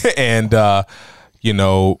 and my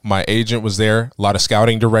agent was there. A lot of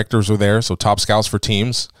scouting directors were there, so top scouts for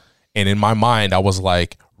teams. And in my mind, I was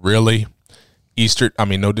like, really?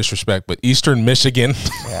 No disrespect, but Eastern Michigan.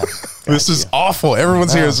 Yeah, this is awful.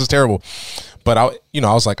 Everyone's here. This is terrible. But I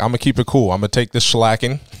was like, I'm gonna keep it cool. I'm gonna take this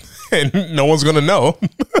shellacking, and no one's gonna know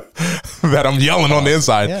that I'm yelling on the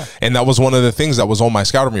inside. Yeah. And that was one of the things that was on my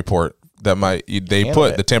scouting report that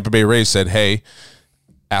the Tampa Bay Rays said, "Hey,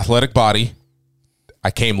 athletic body. I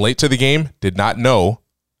came late to the game. Did not know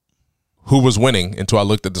who was winning until I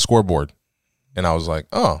looked at the scoreboard." And I was like,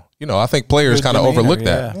 oh, I think players kind of overlook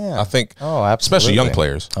that. Yeah. I think, especially young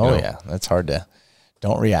players. Oh, yeah. That's hard to,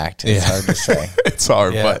 don't react. It's hard to say. It's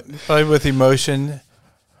hard, but. Play with emotion.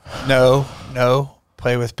 No.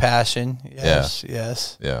 Play with passion. Yes. Yeah.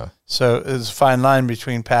 So there's a fine line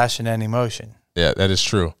between passion and emotion. Yeah, that is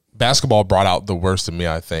true. Basketball brought out the worst in me,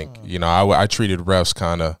 I think. I treated refs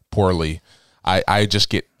kind of poorly. I just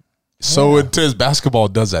get so intense. Basketball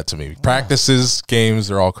does that to me. Practices, games,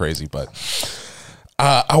 they're all crazy, but.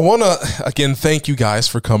 I want to, again, thank you guys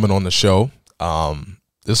for coming on the show.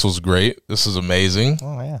 This was great. This is amazing.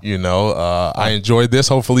 Oh, yeah. I enjoyed this.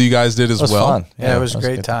 Hopefully you guys did as well. Fun. Yeah, it was a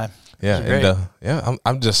great time. Yeah, and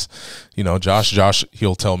I'm just, Josh,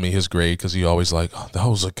 he'll tell me his grade because he always like, oh, that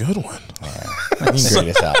was a good one. Yeah. Grade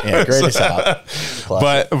us out. Yeah, grade us out.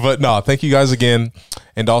 But no, thank you guys again.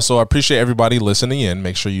 And also, I appreciate everybody listening in.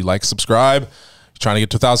 Make sure you like, subscribe. Trying to get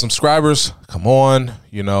to 1,000 subscribers. Come on.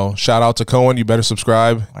 Shout out to Cohen. You better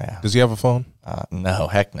subscribe. Yeah. Does he have a phone? No,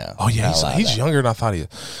 heck no. Oh, yeah. He's younger than I thought he is.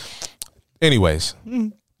 Anyways,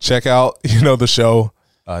 check out, the show,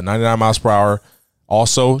 99 miles per hour.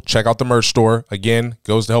 Also, check out the merch store. Again,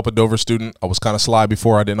 goes to help a Dover student. I was kind of sly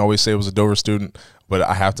before. I didn't always say it was a Dover student, but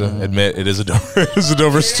I have to admit it is a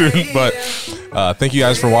Dover student. But thank you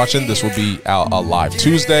guys for watching. This will be out live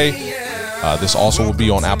Tuesday. This also will be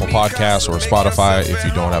on Apple Podcasts or Spotify if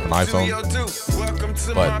you don't have an iPhone.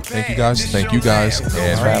 But thank you guys, and peace. Thank you.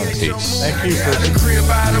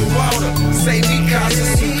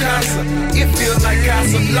 It feels like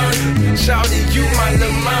Casablanca. Shouting you my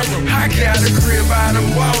little mama. I got a crib out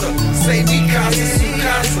of water. Say me Casa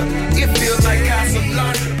Sucasa. It feels like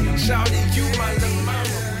Casablanca. Shouting you my little mama.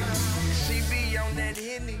 She be on that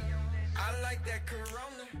Henny. I like that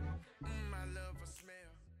Corona.